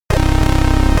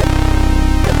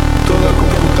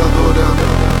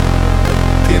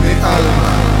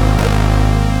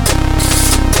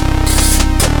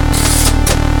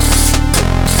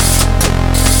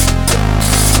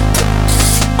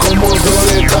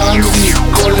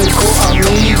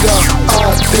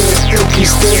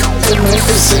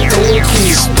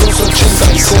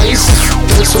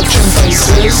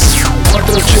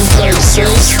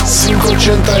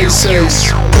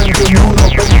8586, 21,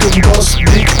 22,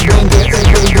 Big 20,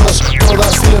 Apple 2.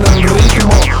 Todas tienen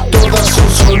ritmo, todas un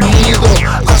sonido.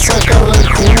 A sacarle el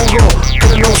jugo,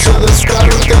 que no se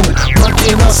descarten.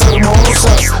 Máquinas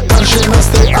hermosas, tan llenas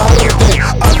de arte.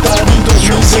 Atari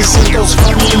 2600,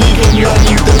 Family Game, la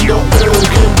Nintendo. El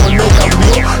Game no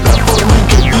cambió la forma en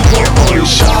que vivo hoy.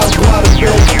 Jaguar,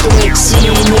 Vectrex,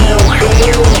 Cine o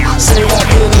Geo, Sega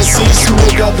Genesis,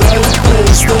 Mega Drive,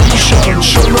 PlayStation.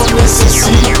 Yo no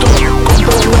necesito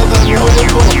comprar nada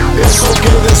nuevo, eso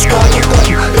que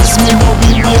descartan es mi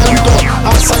movimiento. A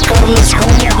sacarles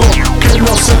jugo, que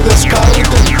no se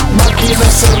descarten.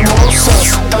 Máquinas hermosas,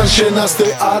 tan llenas de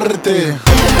arte.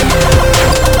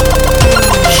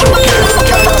 Yo quiero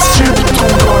que hagas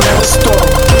chiptune con esto.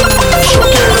 Yo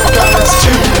quiero que hagas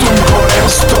chiptune con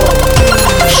esto.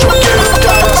 Yo quiero que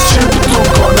hagas chiptune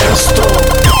con esto.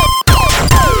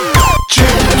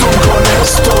 Chiptune con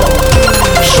esto.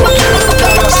 Yo quiero que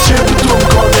hagas chiptune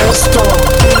con esto.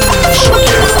 Yo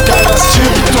quiero que hagas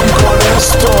chiptune con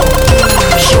esto.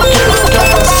 Yo quiero que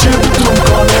hagas chiptune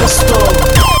con esto.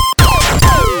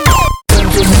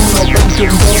 21,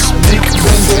 22, Big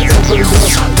 20, Apple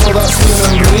 2. Todas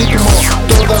tienen ritmo,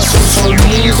 todas un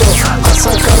sonido. A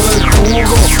sacarle el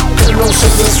jugo, que no se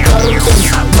descarten.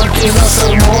 Máquinas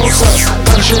hermosas,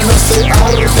 tan llenas de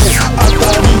arte.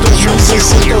 Atari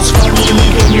 2600, Family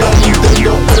Game, la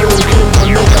Nintendo. El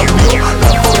Game no cambió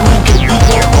la forma en que vivo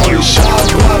hoy.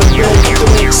 Jaguar,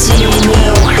 Vectrex, Cine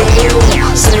o Geo,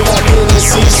 Sega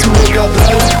Genesis, Mega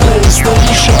Drive,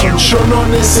 PlayStation. Yo no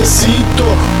necesito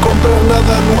comprar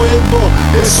nada nuevo,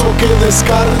 eso que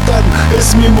descartan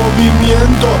es mi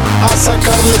movimiento. A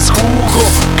sacarles jugo,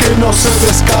 que no se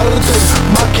descarten.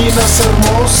 Máquinas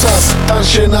hermosas, tan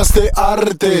llenas de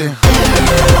arte.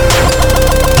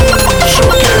 Yo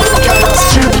quiero que hagas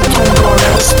chiptune con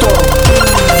esto.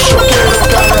 Yo quiero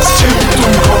que hagas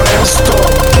chiptune con esto.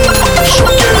 Yo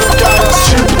quiero